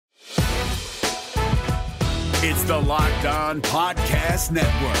It's the Locked On Podcast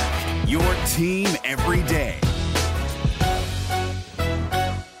Network, your team every day.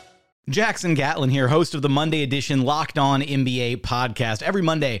 Jackson Gatlin here, host of the Monday edition Locked On NBA podcast. Every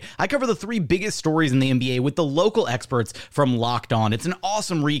Monday, I cover the three biggest stories in the NBA with the local experts from Locked On. It's an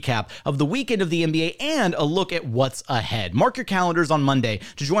awesome recap of the weekend of the NBA and a look at what's ahead. Mark your calendars on Monday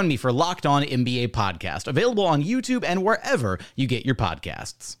to join me for Locked On NBA podcast, available on YouTube and wherever you get your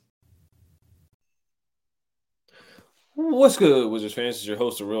podcasts. What's good, Wizards fans? This is your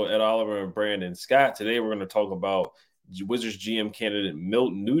host, the real Ed Oliver and Brandon Scott. Today, we're going to talk about Wizards GM candidate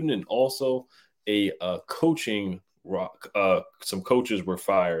Milt Newton and also a coaching rock. Some coaches were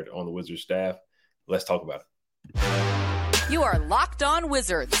fired on the Wizards staff. Let's talk about it. You are Locked On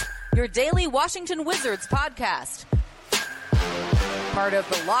Wizards, your daily Washington Wizards podcast. Part of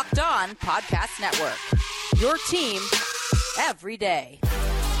the Locked On Podcast Network, your team every day.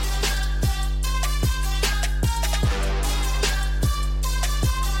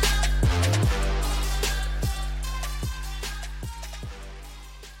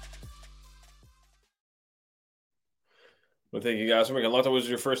 Well, thank you guys for making Locked On Wizards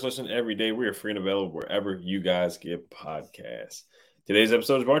your first listen every day. We are free and available wherever you guys get podcasts. Today's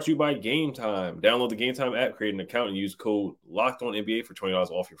episode is brought to you by Game Time. Download the Game Time app, create an account, and use code LOCKEDONNBA for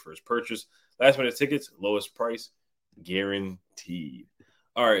 $20 off your first purchase. Last minute tickets, lowest price, guaranteed.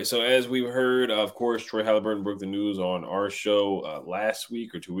 All right, so as we've heard, of course, Troy Halliburton broke the news on our show last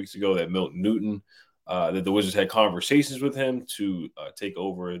week or 2 weeks ago that Milt Newton, that the Wizards had conversations with him to take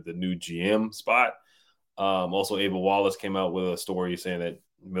over the new GM spot. Also, Ava Wallace came out with a story saying that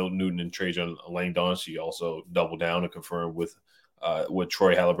Milt Newton and Trajan Langdon, she also doubled down and confirmed with what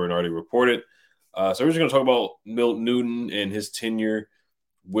Troy Halliburton already reported. So we're just going to talk about Milt Newton and his tenure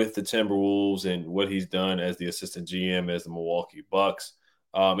with the Timberwolves and what he's done as the assistant GM as the Milwaukee Bucks.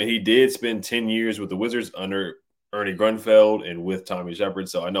 And he did spend 10 years with the Wizards under Ernie Grunfeld and with Tommy Shepard.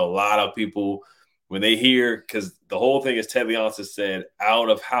 So I know a lot of people, when they hear, because the whole thing is Ted Leonsis said out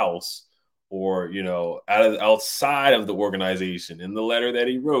of house, or, you know, outside of the organization in the letter that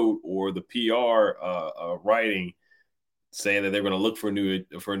he wrote, or the PR writing saying that they're going to look for a new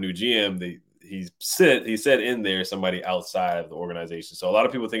GM. He said in there somebody outside of the organization. So a lot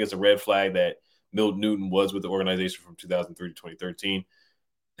of people think it's a red flag that Milt Newton was with the organization from 2003 to 2013.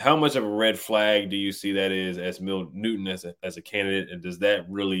 How much of a red flag do you see that is as Milt Newton as a candidate, and does that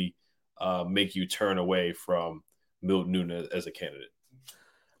really make you turn away from Milt Newton as a candidate?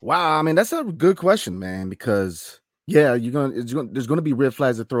 Wow, I mean, that's a good question, man, because there's going to be red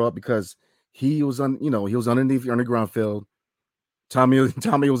flags to throw up because he was underneath Ernie Grunfeld.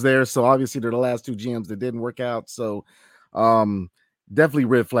 Tommy was there, so obviously they're the last two GMs that didn't work out. So definitely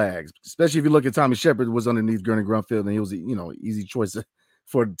red flags, especially if you look at Tommy Shepard was underneath Ernie Grunfeld, and he was easy choice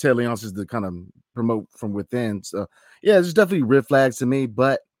for Ted Leonsis to kind of promote from within. So yeah, there's definitely red flags to me,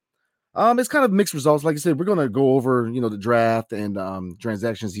 but it's kind of mixed results. Like I said, we're going to go over, the draft and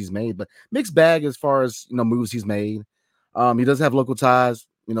transactions he's made, but mixed bag as far as, moves he's made. He does have local ties,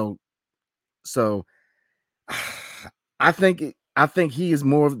 so I think he is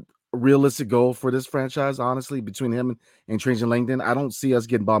more of a realistic goal for this franchise, honestly, between him and Trajan Langdon. I don't see us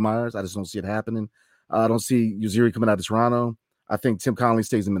getting Bob Myers. I just don't see it happening. I don't see Uziri coming out of Toronto. I think Tim Connelly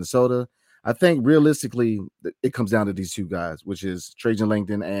stays in Minnesota. I think realistically it comes down to these two guys, which is Trajan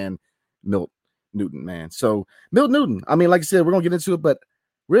Langdon and Milt Newton, man. So Milt Newton, I mean, like I said, we're gonna get into it, but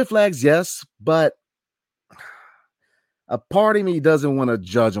red flags, yes, but a part of me doesn't want to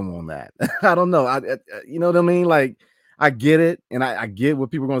judge him on that. I don't know. You know what I mean? Like, I get it, and I get what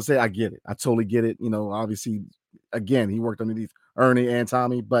people are gonna say. I get it. I totally get it. Obviously, again, he worked underneath Ernie and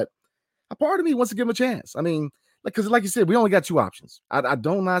Tommy, but a part of me wants to give him a chance. I mean, because like you said, we only got two options. I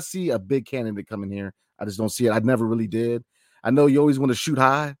do not see a big candidate coming here. I just don't see it. I never really did. I know you always want to shoot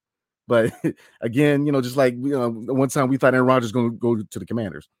high. But again, just like, one time we thought Aaron Rodgers was going to go to the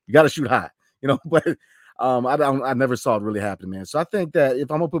Commanders. You got to shoot high, but I never saw it really happen, man. So I think that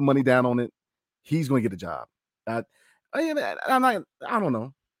if I'm going to put money down on it, he's going to get a job. I'm not, I don't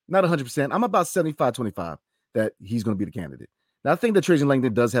know, not 100%. I'm about 75-25 that he's going to be the candidate. Now, I think that Trajan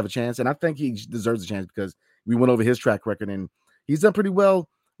Langdon does have a chance, and I think he deserves a chance because we went over his track record, and he's done pretty well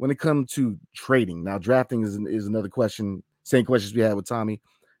when it comes to trading. Now, drafting is another question, same questions we had with Tommy.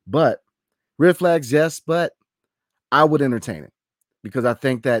 But red flags, yes, but I would entertain it because I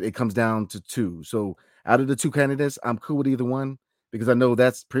think that it comes down to two. So out of the two candidates, I'm cool with either one because I know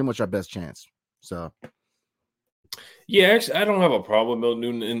that's pretty much our best chance. So, yeah, actually, I don't have a problem with Milt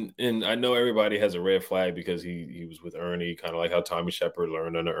Newton, and I know everybody has a red flag because he was with Ernie, kind of like how Tommy Shepard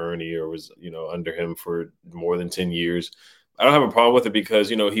learned under Ernie or was under him for more than 10 years. I don't have a problem with it because,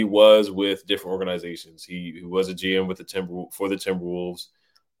 he was with different organizations. He was a GM with the Timberwolves.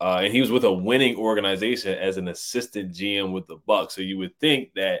 And he was with a winning organization as an assistant GM with the Bucks. So you would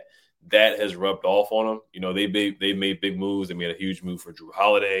think that has rubbed off on him. They made big moves. They made a huge move for Drew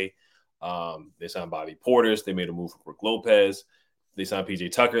Holiday. They signed Bobby Portis. They made a move for Brook Lopez. They signed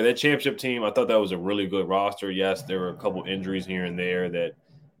PJ Tucker. That championship team, I thought that was a really good roster. Yes, there were a couple injuries here and there that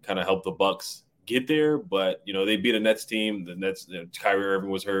kind of helped the Bucks get there, but they beat a Nets team. The Nets, Kyrie Irving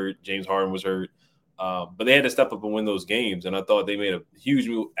was hurt, James Harden was hurt, but they had to step up and win those games. And I thought they made a huge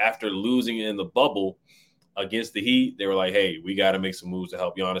move after losing in the bubble against the Heat. They were like, "Hey, we got to make some moves to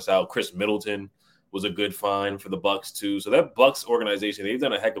help Giannis out." Chris Middleton was a good find for the Bucks too. So that Bucks organization, they've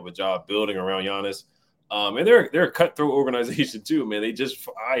done a heck of a job building around Giannis. And they're a cutthroat organization too, man. They just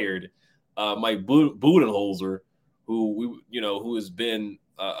fired Mike Budenholzer, who has been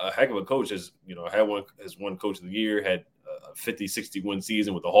a heck of a coach. Has won Coach of the Year, had a 50-60 win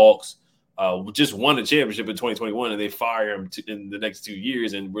season with the Hawks. Just won the championship in 2021, and they fire him in the next 2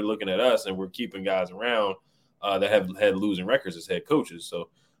 years. And we're looking at us, and we're keeping guys around that have had losing records as head coaches. So,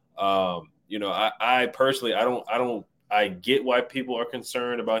 I personally, I get why people are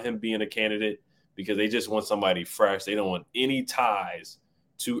concerned about him being a candidate, because they just want somebody fresh. They don't want any ties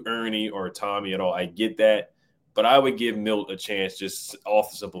to Ernie or Tommy at all. I get that. But I would give Milt a chance just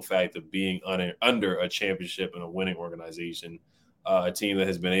off the simple fact of being under a championship and a winning organization, a team that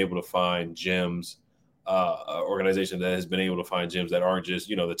has been able to find gems, an organization that has been able to find gems that aren't just,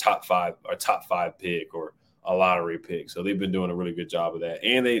 the top five pick or a lottery pick. So they've been doing a really good job of that.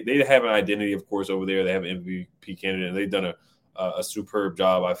 And they have an identity, of course, over there. They have an MVP candidate, and they've done a superb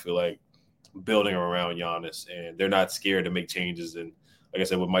job, I feel like, building around Giannis, and they're not scared to make changes. And like I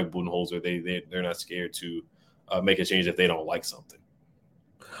said, with Mike Budenholzer, they're not scared to make a change if they don't like something.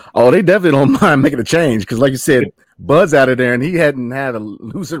 Oh, they definitely don't mind making a change because, like you said, Bud's out of there, and he hadn't had a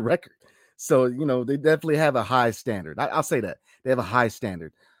losing record. So, they definitely have a high standard. I'll say that. They have a high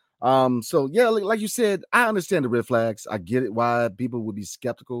standard. So, yeah, like you said, I understand the red flags. I get it why people would be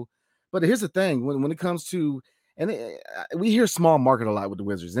skeptical. But here's the thing. When it comes to we hear small market a lot with the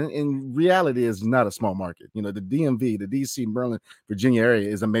Wizards, and in reality, it's not a small market. The DMV, the DC, Maryland, Virginia area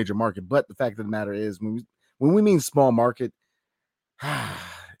is a major market. But the fact of the matter is, when we mean small market,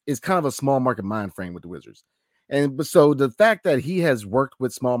 it's kind of a small market mind frame with the Wizards. And so the fact that he has worked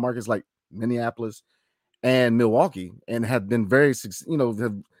with small markets like Minneapolis and Milwaukee and have been very,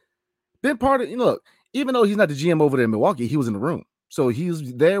 have been part of, look, even though he's not the GM over there in Milwaukee, he was in the room. So he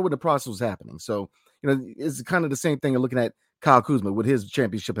was there when the process was happening. So, it's kind of the same thing of looking at Kyle Kuzma with his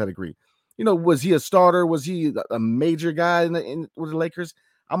championship pedigree. Was he a starter? Was he a major guy with the Lakers?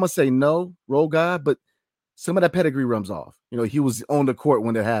 I'm going to say no, role guy, but some of that pedigree runs off. He was on the court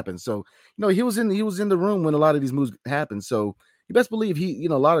when it happened. So, he was in the room when a lot of these moves happened. So you best believe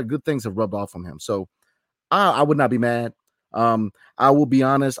a lot of good things have rubbed off from him. So I would not be mad. I will be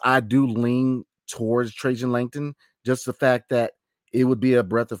honest. I do lean towards Trajan Langton, just the fact that it would be a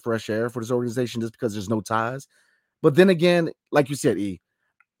breath of fresh air for this organization just because there's no ties. But then again, like you said,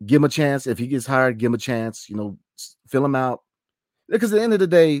 give him a chance. If he gets hired, give him a chance, fill him out. Because at the end of the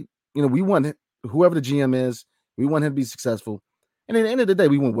day, we want whoever the GM is, we want him to be successful. And at the end of the day,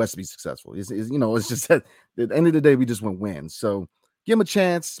 we want West to be successful. It's just that at the end of the day, we just want wins. So give him a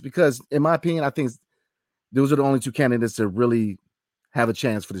chance because, in my opinion, I think those are the only two candidates that really have a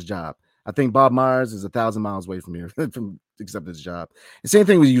chance for this job. I think Bob Myers is 1,000 miles away from here from accepting this job. The same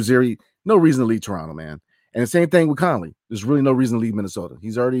thing with Uziri. No reason to leave Toronto, man. And the same thing with Conley. There's really no reason to leave Minnesota.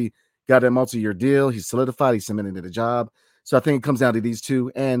 He's already got a multi-year deal. He's solidified. He's cemented to the job. So I think it comes down to these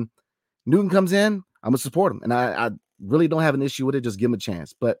two. And Newton comes in, I'm going to support him. And I really don't have an issue with it. Just give him a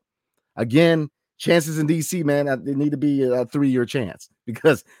chance. But again, chances in DC, man, they need to be a 3-year chance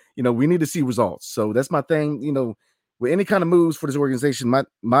because, we need to see results. So that's my thing. With any kind of moves for this organization,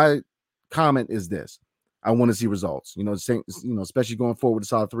 my comment is this. I want to see results, especially going forward with the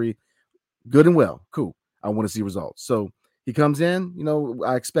solid 3, good and well. Cool. I want to see results. So he comes in,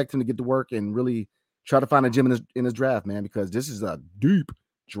 I expect him to get to work and really try to find a gem in his draft, man, because this is a deep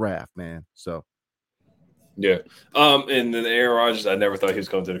draft, man. So. Yeah. And then Aaron Rodgers, I never thought he was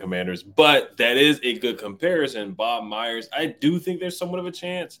going to the Commanders, but that is a good comparison. Bob Myers, I do think there's somewhat of a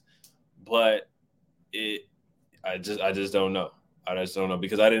chance, but I just don't know. I just don't know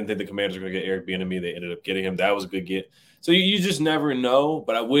because I didn't think the Commanders were going to get Eric Bieniemy. They ended up getting him. That was a good get. So you just never know,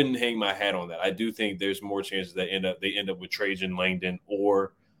 but I wouldn't hang my hat on that. I do think there's more chances that they end up with Trajan Langdon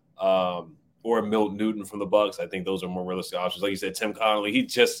or Milt Newton from the Bucks. I think those are more realistic options. Like you said, Tim Connolly, he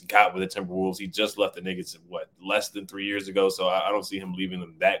just got with the Timberwolves. He just left the Nuggets less than 3 years ago, so I don't see him leaving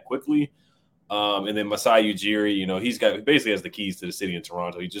them that quickly. And then Masai Ujiri, he basically has the keys to the city in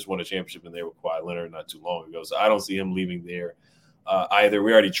Toronto. He just won a championship in there with Kawhi Leonard not too long ago. So I don't see him leaving there either.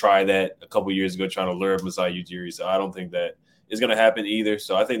 We already tried that a couple years ago trying to lure Masai Ujiri. So I don't think that is going to happen either.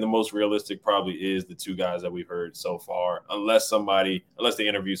 So I think the most realistic probably is the two guys that we've heard so far, unless they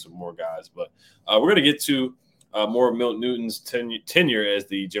interview some more guys. But we're going to get to more of Milt Newton's tenure as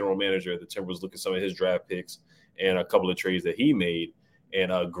the general manager of the Timberwolves, look at some of his draft picks and a couple of trades that he made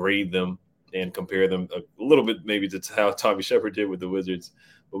and grade them and compare them a little bit maybe to how Tommy Shepard did with the Wizards.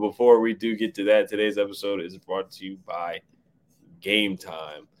 But before we do get to that, today's episode is brought to you by Game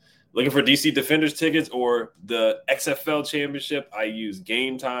Time. Looking for DC Defenders tickets or the XFL Championship? I use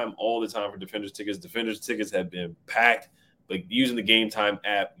Game Time all the time for Defenders tickets. Defenders tickets have been packed, but using the Game Time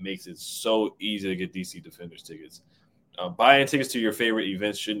app makes it so easy to get DC Defenders tickets. Buying tickets to your favorite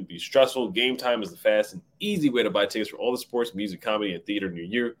events shouldn't be stressful. Game Time is the fast and easy way to buy tickets for all the sports, music, comedy, and theater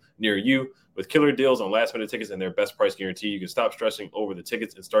near you. With killer deals on last-minute tickets and their best price guarantee, you can stop stressing over the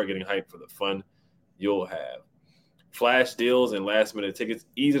tickets and start getting hyped for the fun you'll have. Flash deals and last-minute tickets,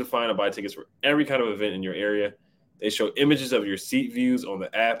 easy to find and buy tickets for every kind of event in your area. They show images of your seat views on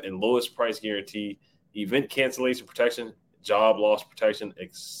the app and lowest price guarantee, event cancellation protection, job loss protection,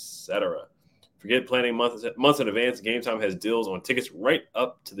 etc. Forget planning months in advance. Game Time has deals on tickets right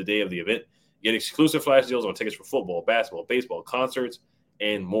up to the day of the event. Get exclusive flash deals on tickets for football, basketball, baseball, concerts,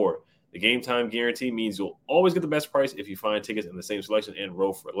 and more. The Game Time guarantee means you'll always get the best price if you find tickets in the same selection and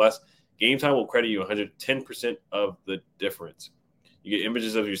row for less. Game Time will credit you 110% of the difference. You get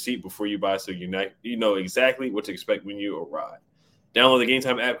images of your seat before you buy, so you know exactly what to expect when you arrive. Download the Game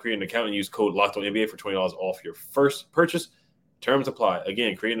Time app, create an account, and use code LOCKEDONNBA for $20 off your first purchase. Terms apply.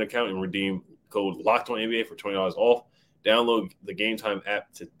 Again, create an account and redeem code LOCKEDONNBA for $20 off. Download the Game Time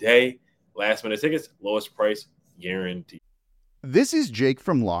app today. Last minute tickets, lowest price guaranteed. This is Jake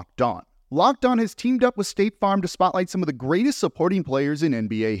from Locked On. Locked On has teamed up with State Farm to spotlight some of the greatest supporting players in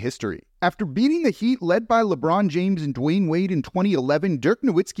NBA history. After beating the Heat led by LeBron James and Dwayne Wade in 2011, Dirk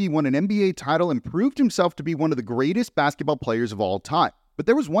Nowitzki won an NBA title and proved himself to be one of the greatest basketball players of all time. But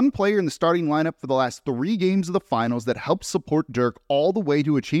there was one player in the starting lineup for the last 3 games of the finals that helped support Dirk all the way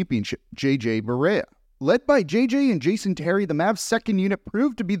to a championship, JJ Barea. Led by JJ and Jason Terry, the Mavs' second unit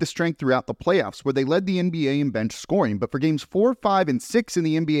proved to be the strength throughout the playoffs, where they led the NBA in bench scoring. But for games 4, 5, and 6 in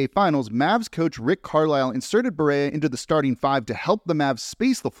the NBA Finals, Mavs coach Rick Carlisle inserted Barea into the starting 5 to help the Mavs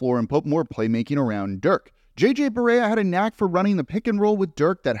space the floor and put more playmaking around Dirk. JJ Barea had a knack for running the pick and roll with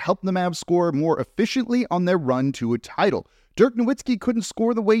Dirk that helped the Mavs score more efficiently on their run to a title. Dirk Nowitzki couldn't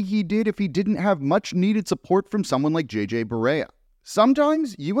score the way he did if he didn't have much needed support from someone like JJ Barea.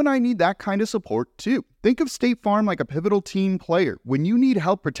 Sometimes you and I need that kind of support too. Think of State Farm like a pivotal team player. When you need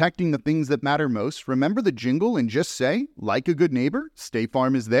help protecting the things that matter most, remember the jingle and just say, like a good neighbor, State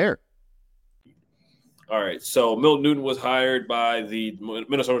Farm is there. All right, so Milt Newton was hired by the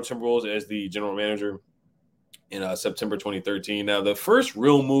Minnesota Timberwolves as the general manager in September 2013. Now, the first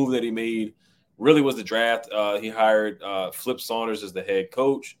real move that he made really was the draft. He hired Flip Saunders as the head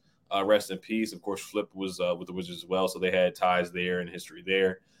coach. Rest in peace. Of course, Flip was with the Wizards as well, so they had ties there and history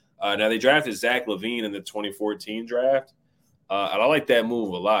there. Now, they drafted Zach LaVine in the 2014 draft, and I like that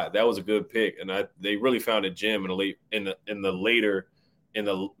move a lot. That was a good pick, and they really found a gem in the later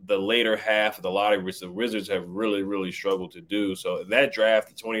half of the lottery, which the Wizards have really struggled to do. So that draft,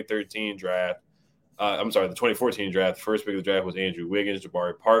 the 2014 draft, the first pick of the draft was Andrew Wiggins,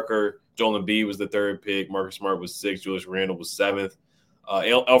 Jabari Parker, Joel Embiid was the 3rd pick, Marcus Smart was 6th, Julius Randle was 7th.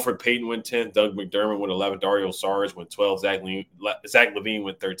 Alfred Payton went 10th. Doug McDermott went 11th. Dario Saric went 12th. Zach LaVine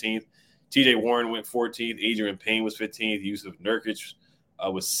went 13th. T.J. Warren went 14th. Adrian Payne was 15th. Yusuf Nurkic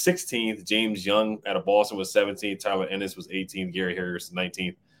was 16th. James Young out of Boston was 17th. Tyler Ennis was 18th. Gary Harris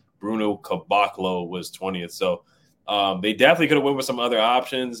 19th. Bruno Caboclo was 20th. So they definitely could have went with some other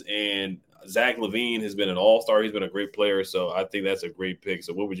options. And Zach LaVine has been an all-star. He's been a great player. So I think that's a great pick.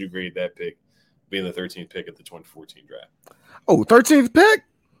 So what would you grade that pick, being the 13th pick at the 2014 draft? Oh, 13th pick?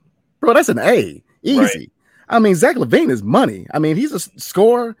 Bro, that's an A. Easy. Right. I mean, Zach LaVine is money. I mean, he's a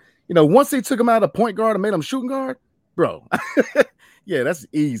scorer. You know, once they took him out of point guard and made him shooting guard, bro. Yeah, that's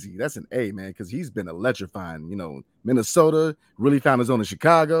easy. That's an A, man, because he's been electrifying. You know, Minnesota, really found his own in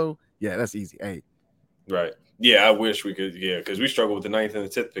Chicago. Yeah, that's easy. A. Right. Yeah, I wish we could. Yeah, because we struggled with the 9th and the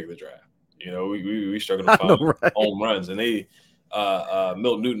 10th pick of the draft. You know, we struggled to find home runs. And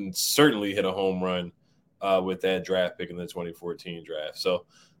Milt Newton certainly hit a home run with that draft pick in the 2014 draft. So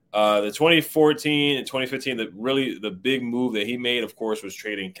the 2014 and 2015, the big move that he made, of course, was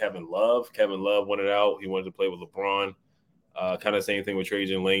trading Kevin Love. Kevin Love wanted out. He wanted to play with LeBron. Kind of same thing with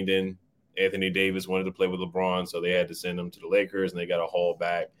Trajan Langdon. Anthony Davis wanted to play with LeBron, so they had to send him to the Lakers, and they got a haul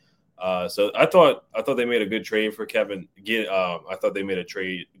back So I thought they made a good trade for Kevin. I thought they made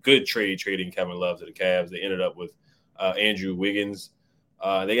a good trade trading Kevin Love to the Cavs. They ended up with Andrew Wiggins.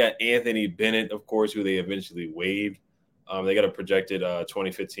 They got Anthony Bennett, of course, who they eventually waived. They got a projected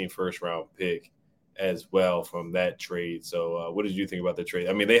 2015 first round pick as well from that trade. So what did you think about the trade?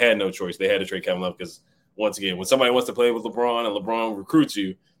 I mean, they had no choice. They had to trade Kevin Love because, once again, when somebody wants to play with LeBron and LeBron recruits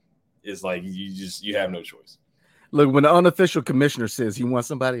you, it's like you have no choice. Look, when the unofficial commissioner says he wants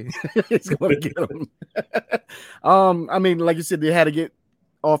somebody, he's going to get them. I mean, like you said, they had to get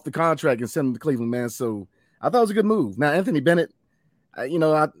off the contract and send him to Cleveland, man. So I thought it was a good move. Now, Anthony Bennett, I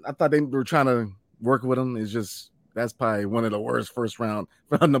thought they were trying to work with him. It's just that's probably one of the worst first round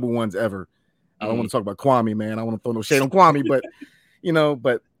number ones ever. I don't want to talk about Kwame, man. I don't want to throw no shade on Kwame,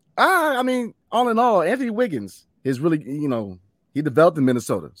 but I mean, all in all, Anthony Wiggins is really, he developed in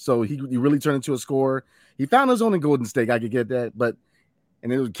Minnesota, so he really turned into a scorer. He found his own in Golden State. I could get that,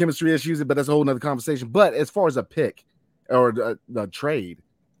 and it was chemistry issues, but that's a whole nother conversation. But as far as a pick or the trade,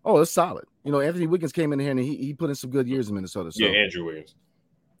 it's solid. Anthony Wiggins came in here and he put in some good years in Minnesota. So. Yeah, Andrew Wiggins.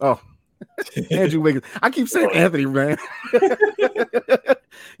 Oh, Andrew Wiggins. I keep saying Anthony, man.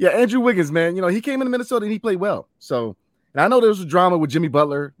 Yeah, Andrew Wiggins, man. He came into Minnesota and he played well. So, and I know there was a drama with Jimmy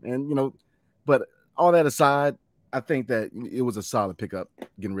Butler, and but all that aside, I think that it was a solid pickup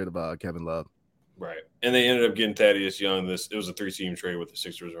getting rid of Kevin Love. Right. And they ended up getting Thaddeus Young. It was a 3-team trade with the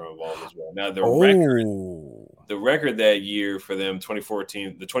Sixers were involved as well. Now the record that year for them, the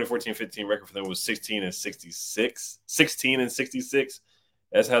 2014-15 record for them was 16-66. 16-66.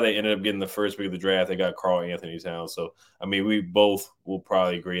 That's how they ended up getting the first pick of the draft. They got Karl Anthony Towns. So, I mean, we both will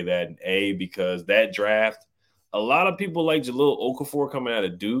probably agree that because that draft, a lot of people like Jahlil Okafor coming out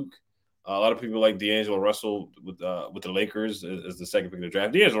of Duke. A lot of people like D'Angelo Russell with the Lakers as the second pick of the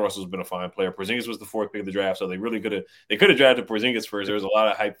draft. D'Angelo Russell's been a fine player. Porzingis was the fourth pick of the draft, so they could have drafted Porzingis first. There was a lot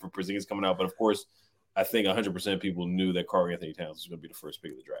of hype for Porzingis coming out, but of course, I think 100% people knew that Karl Anthony Towns was going to be the first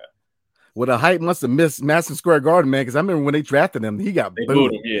pick of the draft. Well, the hype must have missed Madison Square Garden, man, because I remember when they drafted him, he got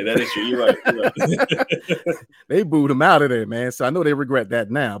booed. Yeah, that is true. You're right. They booed him out of there, man. So I know they regret that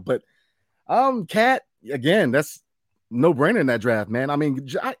now. But Cat, again, that's no brainer in that draft, man. I mean,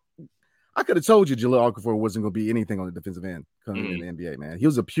 I could have told you Jahlil Okafor wasn't going to be anything on the defensive end coming in the NBA, man. He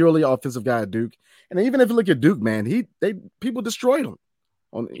was a purely offensive guy at Duke. And even if you look at Duke, man, people destroyed him.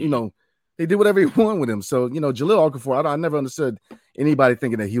 They did whatever he wanted with him. So, Jahlil Okafor, I never understood anybody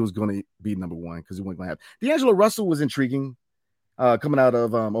thinking that he was going to be number one because he wasn't going to have. D'Angelo Russell was intriguing coming out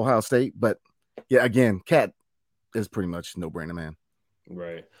of Ohio State. But, yeah, again, Cat is pretty much no-brainer, man.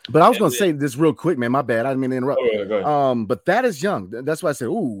 Right. But I was going to say this real quick, man. My bad. I didn't mean to interrupt. Go ahead. But that is young. That's why I said,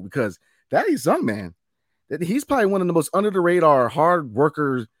 because that is young, man. He's probably one of the most under the radar, hard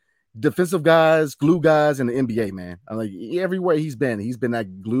workers, defensive guys, glue guys in the NBA, man. I'm like, everywhere he's been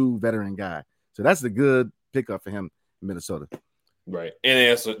that glue veteran guy. So that's a good pickup for him in Minnesota. Right.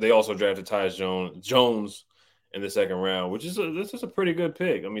 And they also drafted Tyus Jones in the second round, which is a pretty good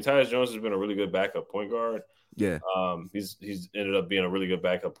pick. I mean, Tyus Jones has been a really good backup point guard. Yeah. He's ended up being a really good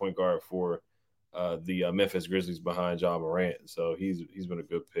backup point guard for the Memphis Grizzlies behind John Morant. So he's been a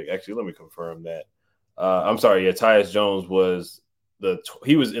good pick. Actually, let me confirm that. I'm sorry. Yeah, Tyus Jones was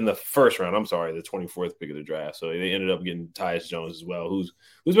he was in the first round. I'm sorry, the 24th pick of the draft. So they ended up getting Tyus Jones as well, who's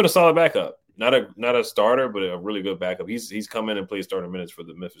been a solid backup. Not a starter, but a really good backup. He's come in and played starting minutes for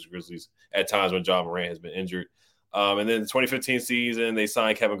the Memphis Grizzlies at times when John Morant has been injured. And then the 2015 season, they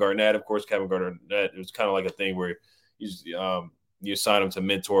signed Kevin Garnett. Of course, Kevin Garnett, it was kind of like a thing where you sign him to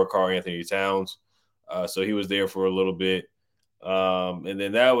mentor Karl Anthony Towns. So he was there for a little bit. And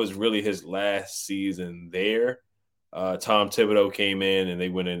then that was really his last season there. Tom Thibodeau came in and they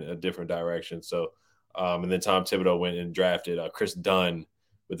went in a different direction. So, and then Tom Thibodeau went and drafted Chris Dunn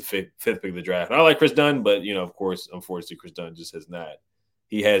with the fifth pick of the draft. And I like Chris Dunn, but of course, unfortunately, Chris Dunn just has not.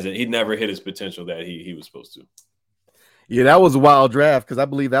 He never hit his potential that he was supposed to. Yeah, that was a wild draft because I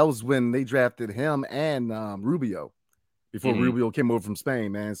believe that was when they drafted him and Rubio before Rubio came over from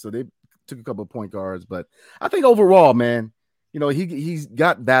Spain, man. So they took a couple of point guards, but I think overall, man, he's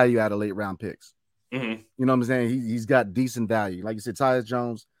got value out of late round picks. Mm-hmm. You know what I'm saying? He's got decent value. Like you said, Tyus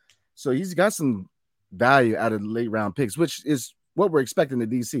Jones. So he's got some value out of late round picks, which is what we're expecting in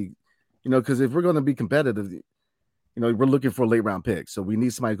DC. Because if we're going to be competitive, we're looking for a late round pick. So we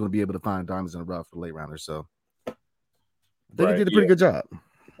need somebody going to be able to find diamonds in the rough for late rounders. So I think he did a pretty good job.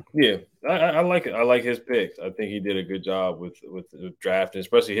 Yeah, I like it. I like his picks. I think he did a good job with drafting,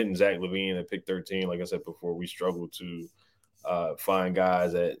 especially hitting Zach LaVine at pick 13. Like I said before, we struggled to find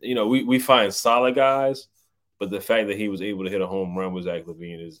guys that we find solid guys, but the fact that he was able to hit a home run with Zach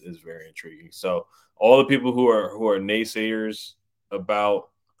LaVine is very intriguing. So all the people who are naysayers about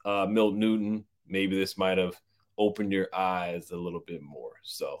Milt Newton, maybe this might have opened your eyes a little bit more.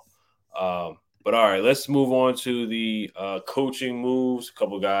 So, but all right, let's move on to the coaching moves. A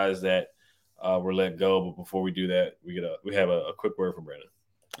couple guys that were let go, but before we do that, we have a quick word from Brandon.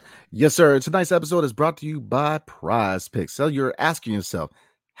 Yes, sir. Tonight's episode is brought to you by Prize Picks. So you're asking yourself,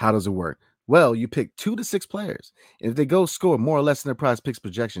 how does it work? Well, you pick 2 to 6 players. And if they go score more or less than their Prize Picks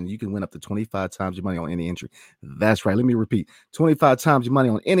projection, you can win up to 25 times your money on any entry. That's right. Let me repeat. 25 times your money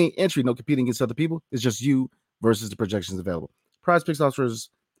on any entry. No competing against other people. It's just you versus the projections available. Prize Picks offers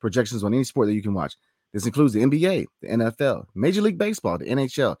projections on any sport that you can watch. This includes the NBA, the NFL, Major League Baseball, the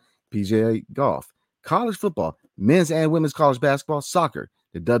NHL, PGA Golf, college football, men's and women's college basketball, soccer,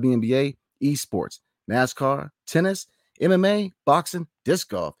 the WNBA, esports, NASCAR, tennis, MMA, boxing, disc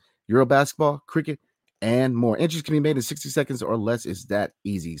golf, Euro basketball, cricket, and more. Entries can be made in 60 seconds or less. It's that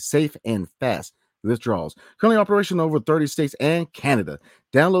easy, safe, and fast withdrawals. Currently in operation in over 30 states and Canada.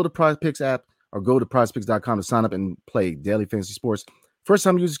 Download the Prize Picks app or go to prizepicks.com to sign up and play daily fantasy sports.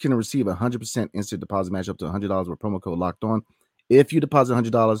 First-time users can receive a 100% instant deposit match up to $100 with promo code Locked On. If you deposit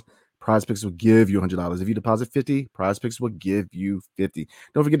 $100, Prize Picks will give you $100. If you deposit $50, Prize Picks will give you $50.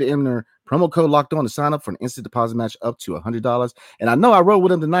 Don't forget to enter promo code Locked On to sign up for an instant deposit match up to $100. And I know I rode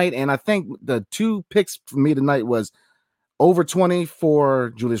with him tonight, and I think the 2 picks for me tonight was over 20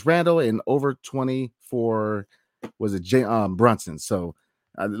 for Julius Randle and over 20 for Brunson. So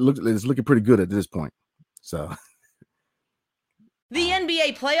it's looking pretty good at this point. So. The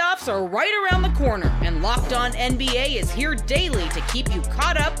NBA playoffs are right around the corner, and Locked On NBA is here daily to keep you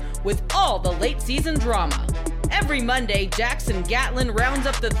caught up with all the late season drama. Every Monday, Jackson Gatlin rounds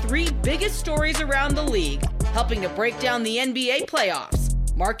up the 3 biggest stories around the league, helping to break down the NBA playoffs.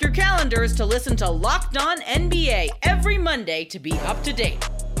 Mark your calendars to listen to Locked On NBA every Monday to be up to date.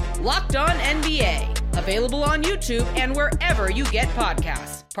 Locked On NBA, available on YouTube and wherever you get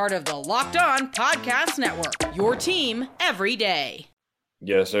podcasts. Part of the Locked On Podcast Network, your team every day.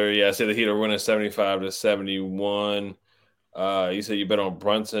 Yes, sir. Yeah, I said the Heat are winning 75-71. You said you bet on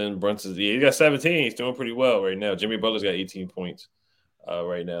Brunson. He got 17. He's doing pretty well right now. Jimmy Butler's got 18 points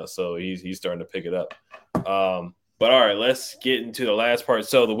right now, so he's starting to pick it up. But all right, let's get into the last part.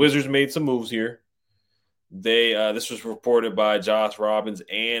 So the Wizards made some moves here. This was reported by Josh Robbins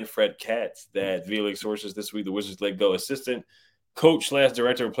and Fred Katz that via league sources this week the Wizards let go assistant coach /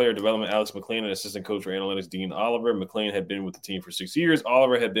 director of player development Alex McLean and assistant coach for analytics Dean Oliver. McLean had been with the team for 6 years.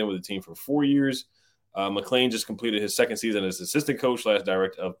 Oliver had been with the team for 4 years. McLean just completed his second season as assistant coach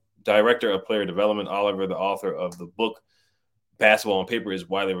 / director of player development. Oliver, the author of the book Basketball on Paper, is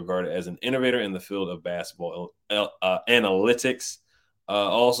widely regarded as an innovator in the field of basketball analytics.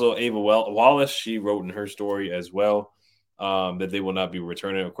 Also, Ava Wallace, she wrote in her story as well that they will not be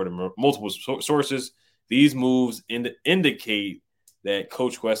returning, according to multiple sources. These moves indicate that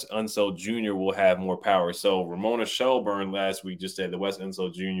Coach Wes Unseld Jr. will have more power. So Ramona Shelburne last week just said that Wes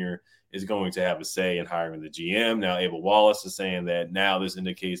Unseld Jr. is going to have a say in hiring the GM. Now Ava Wallace is saying that now this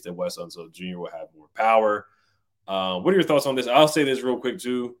indicates that Wes Unseld Jr. will have more power. What are your thoughts on this? I'll say this real quick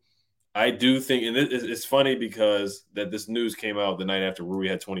too. I do think, and it's funny because that this news came out the night after Rui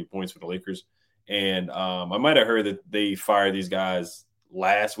had 20 points for the Lakers. And I might have heard that they fired these guys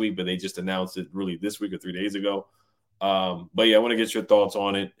last week, but they just announced it really this week or 3 days ago. But yeah, I want to get your thoughts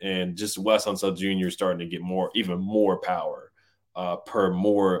on it. And just Wes Unseld Jr. starting to get even more power per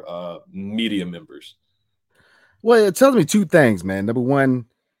more media members. Well, it tells me 2 things, man. Number one,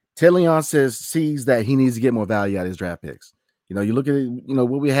 Ted Leon sees that he needs to get more value out of his draft picks. You know, you look at it, you know,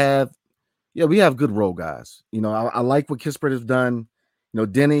 what we have. Yeah, we have good role guys. You know, I like what Kispert has done. You know,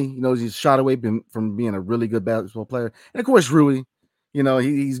 Denny, you know, he's shot away from being a really good basketball player. And of course, Rui, you know,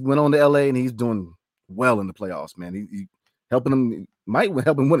 he's went on to LA and he's doing well in the playoffs, man. He helping him, might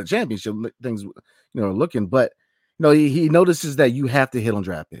help him win a championship. Things, you know, looking, but you know, he notices that you have to hit on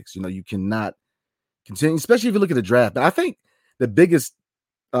draft picks. You know, you cannot continue, especially if you look at the draft. But I think the biggest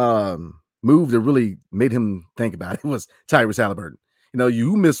move that really made him think about it was Tyrese Halliburton. You know,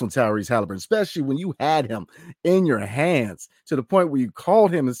 you missed on Tyrese Halliburton, especially when you had him in your hands to the point where you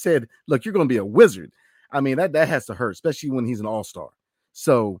called him and said, look, you're going to be a Wizard. I mean, that has to hurt, especially when he's an all-star.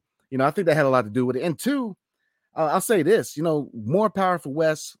 So, you know, I think that had a lot to do with it. And 2, I'll say this, you know, more power for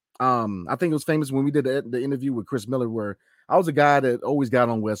Wes. I think it was famous when we did the interview with Chris Miller, where I was a guy that always got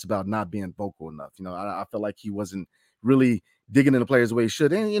on Wes about not being vocal enough. You know, I felt like he wasn't really digging in the players the way he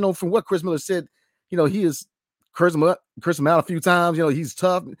should. And, you know, from what Chris Miller said, you know, he is curse him out a few times. You know, he's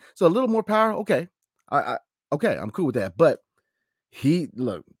tough. So a little more power. Okay. Okay. I'm cool with that. But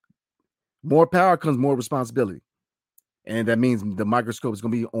more power comes more responsibility. And that means the microscope is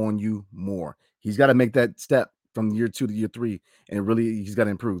going to be on you more. He's got to make that step from year 2 to year 3, and really he's got to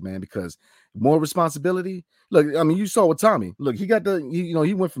improve, man, because more responsibility. Look, I mean, you saw with Tommy. Look, he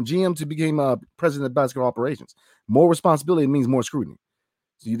went from GM to became president of basketball operations. More responsibility means more scrutiny.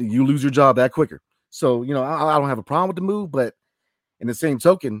 So you lose your job that quicker. So, I don't have a problem with the move, but in the same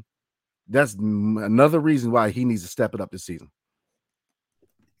token, that's another reason why he needs to step it up this season.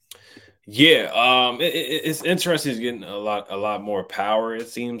 Yeah, it's interesting. He's getting a lot more power. It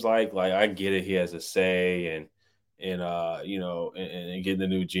seems like I get it. He has a say, and getting the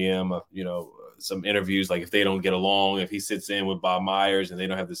new GM. Some interviews, like if they don't get along, if he sits in with Bob Myers and they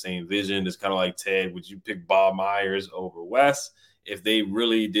don't have the same vision, it's kind of like, Ted, would you pick Bob Myers over Wes? If they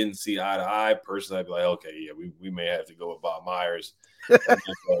really didn't see eye to eye, personally, I'd be like, okay, yeah, we may have to go with Bob Myers.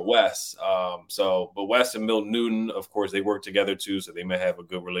 Wes. But Wes and Milt Newton, of course, they work together too, so they may have a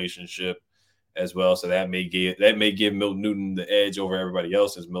good relationship as well. So that may give Milt Newton the edge over everybody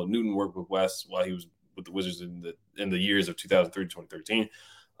else, as Milt Newton worked with Wes while he was with the Wizards in the years of 2003 to 2013.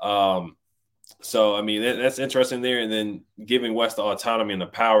 So I mean that's interesting there, and then giving Wes the autonomy and the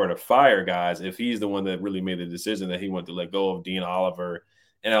power to fire guys if he's the one that really made the decision that he wanted to let go of Dean Oliver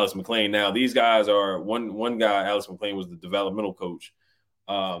and Alex McLean. Now these guys are one guy. Alex McLean was the developmental coach,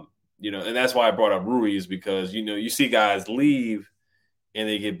 and that's why I brought up Rui, is because you see guys leave and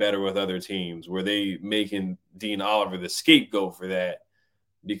they get better with other teams, where they making Dean Oliver the scapegoat for that,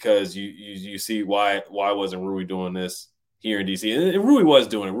 because you see why wasn't Rui doing this here in DC, and Rui was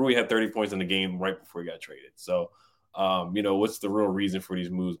doing it. Rui had 30 points in the game right before he got traded. So, what's the real reason for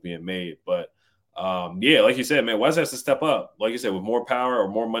these moves being made? But like you said, man, Wes has to step up. Like you said, with more power or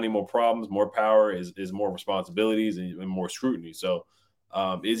more money, more problems. More power is more responsibilities and more scrutiny. So,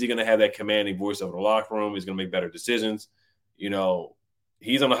 is he going to have that commanding voice over the locker room? He's going to make better decisions. He's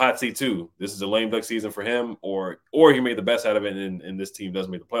on the hot seat too. This is a lame duck season for him, or he made the best out of it, and this team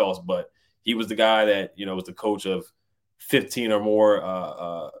doesn't make the playoffs. But he was the guy that was the coach of 15 or more,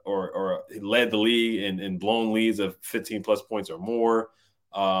 or he led the league in blown leads of 15 plus points or more.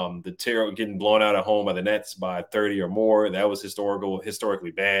 The terror getting blown out at home by the Nets by 30 or more, that was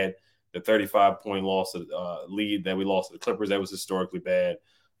historically bad. The 35-point loss lead that we lost to the Clippers, that was historically bad.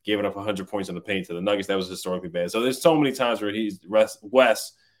 Giving up 100 points in the paint to the Nuggets, that was historically bad. So there's so many times where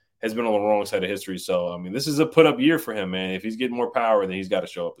Wes has been on the wrong side of history. So I mean, this is a put up year for him, man. If he's getting more power, then he's got to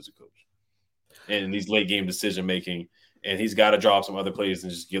show up as a coach and these late game decision making. And he's got to drop some other plays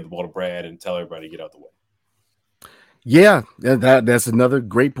and just give the ball to Brad and tell everybody to get out the way. Yeah, that's another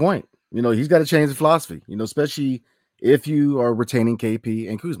great point. He's got to change the philosophy, especially if you are retaining KP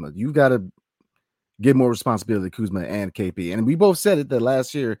and Kuzma. You've got to give more responsibility to Kuzma and KP. And we both said it that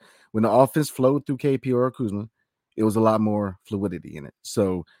last year when the offense flowed through KP or Kuzma, it was a lot more fluidity in it.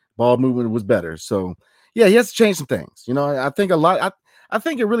 So ball movement was better. So, yeah, he has to change some things. I think I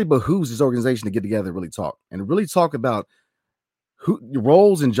think it really behooves his organization to get together and really talk about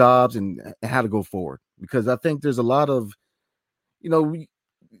roles and jobs and how to go forward. Because I think there's a lot of,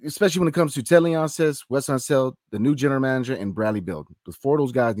 especially when it comes to Ted Leonsis, Wes Unseld, the new general manager, and Bradley Beal. The four of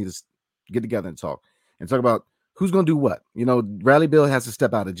those guys need to get together and talk about who's going to do what. Bradley Beal has to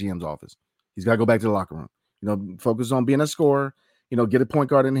step out of GM's office. He's got to go back to the locker room. Focus on being a scorer. Get a point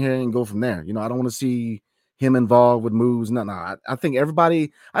guard in here and go from there. I don't want to see him involved with moves. No. I think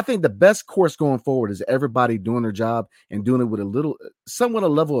the best course going forward is everybody doing their job and doing it with somewhat a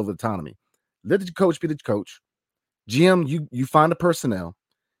level of autonomy. Let the coach be the coach. GM, you find the personnel.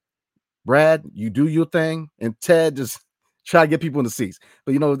 Brad, you do your thing, and Ted just try to get people in the seats.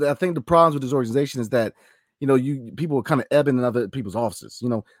 But I think the problems with this organization is that people are kind of ebbing in other people's offices.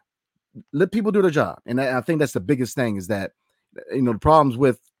 Let people do their job, and I think that's the biggest thing is that the problems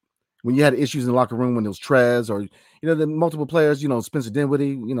with when you had issues in the locker room when it was Trez or the multiple players, Spencer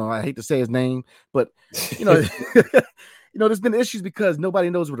Dinwiddie, I hate to say his name, but there's been issues because nobody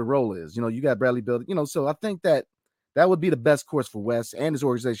knows what the role is. You got Bradley Beal, so I think that would be the best course for Wes and his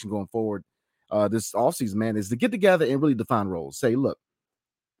organization going forward this offseason, man, is to get together and really define roles. Say, look,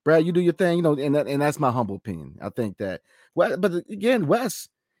 Brad, you do your thing, and that's my humble opinion. I think that, but again, Wes,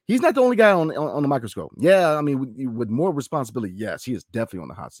 he's not the only guy on the microscope. Yeah, I mean, with more responsibility, yes, he is definitely on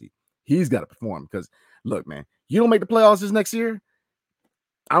the hot seat. He's got to perform because, look, man, you don't make the playoffs this next year.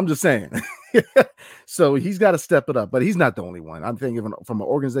 I'm just saying. So he's got to step it up, but he's not the only one. I'm thinking from an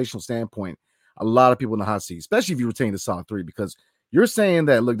organizational standpoint, a lot of people in the hot seat, especially if you retain the solid three, because you're saying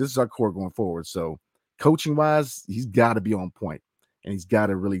that, look, this is our core going forward. So coaching wise, he's got to be on point and he's got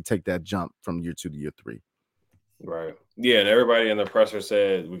to really take that jump from year 2 to year 3. Right. Yeah. And everybody in the presser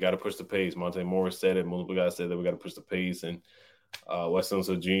said, we got to push the pace. Monte Morris said it. Multiple guys said that we got to push the pace. And Wes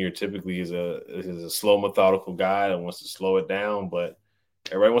Unseld Jr. typically is a slow, methodical guy that wants to slow it down, but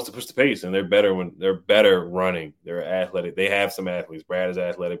everybody wants to push the pace, and they're better when they're better running. They're athletic. They have some athletes. Brad is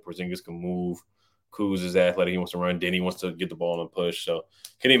athletic. Porzingis can move. Kuz is athletic. He wants to run. Denny wants to get the ball and push. So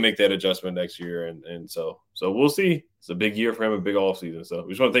can he make that adjustment next year? And so we'll see. It's a big year for him, a big offseason. So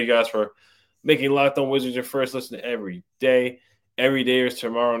we just want to thank you guys for making Locked On Wizards your first listen every day. Every day is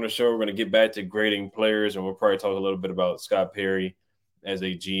tomorrow on the show. We're going to get back to grading players, and we'll probably talk a little bit about Scott Perry as a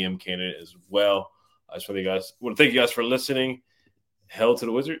GM candidate as well. I just want to thank you guys for listening. Hell to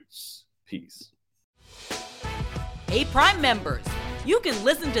the Wizards. Peace. Hey, Prime members, you can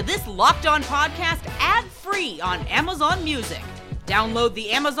listen to this Locked On podcast ad-free on Amazon Music. Download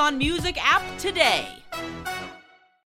the Amazon Music app today.